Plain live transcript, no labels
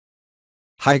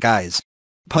Hi guys.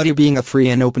 PuTTY, being a free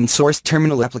and open source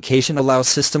terminal application, allows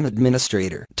system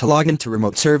administrator to log into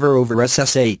remote server over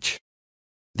SSH.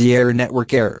 The error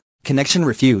network error, connection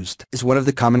refused, is one of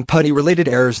the common PuTTY related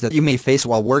errors that you may face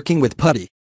while working with PuTTY.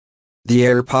 The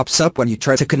error pops up when you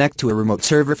try to connect to a remote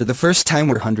server for the first time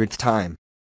or 100th time.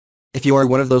 If you are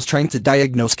one of those trying to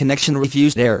diagnose connection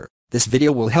refused error, this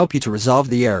video will help you to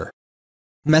resolve the error.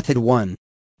 Method 1.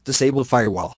 Disable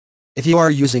Firewall. If you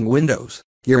are using Windows,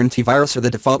 your antivirus or the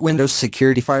default Windows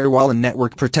security firewall and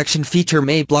network protection feature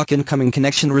may block incoming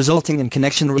connection, resulting in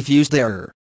connection refused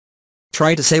error.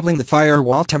 Try disabling the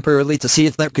firewall temporarily to see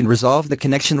if that can resolve the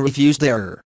connection refused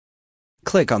error.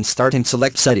 Click on Start and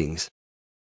select Settings.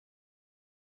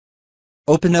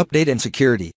 Open Update and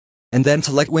Security, and then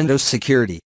select Windows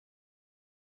Security.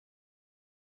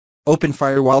 Open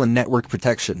Firewall and Network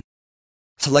Protection.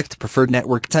 Select Preferred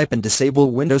Network Type and disable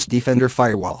Windows Defender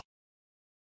Firewall.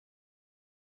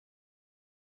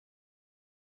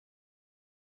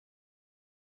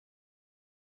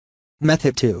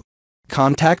 Method 2.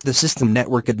 Contact the system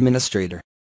network administrator.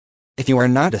 If you are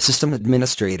not a system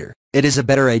administrator, it is a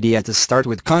better idea to start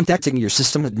with contacting your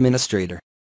system administrator.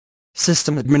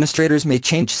 System administrators may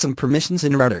change some permissions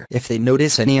in router if they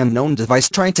notice any unknown device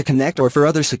trying to connect, or for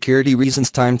other security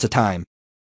reasons time to time.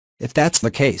 If that's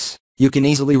the case, you can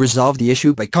easily resolve the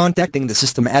issue by contacting the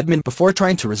system admin before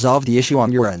trying to resolve the issue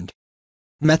on your end.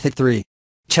 Method 3.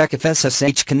 Check if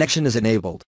SSH connection is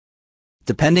enabled.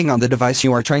 Depending on the device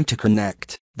you are trying to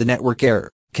connect, the network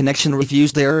error, connection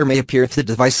refused error may appear if the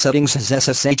device settings has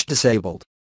SSH disabled.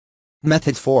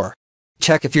 Method 4.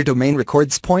 Check if your domain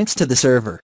records points to the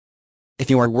server. If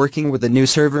you are working with a new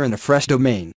server and a fresh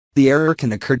domain, the error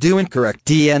can occur due to incorrect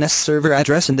DNS server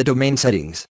address in the domain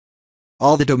settings.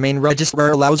 All the domain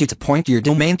registrar allows you to point your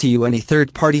domain to any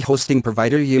third-party hosting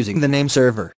provider using the name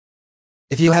server.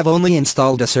 If you have only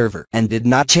installed a server and did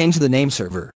not change the name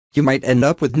server, you might end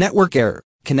up with network error,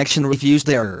 connection refused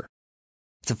error.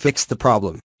 To fix the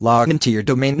problem, log into your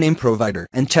domain name provider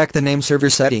and check the name server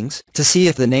settings to see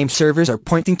if the name servers are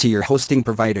pointing to your hosting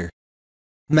provider.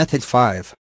 Method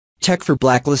 5. Check for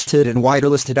blacklisted and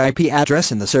whitelisted IP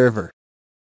address in the server.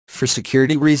 For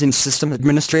security reasons, system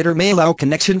administrator may allow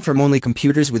connection from only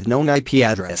computers with known IP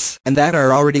address and that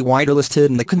are already whitelisted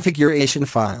in the configuration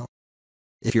file.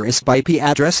 If your IP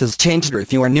address has changed, or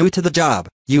if you are new to the job,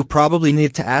 you probably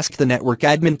need to ask the network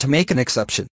admin to make an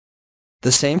exception.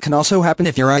 The same can also happen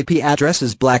if your IP address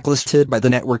is blacklisted by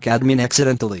the network admin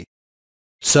accidentally.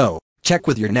 So, check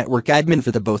with your network admin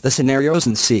for both the scenarios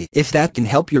and see if that can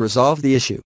help you resolve the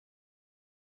issue.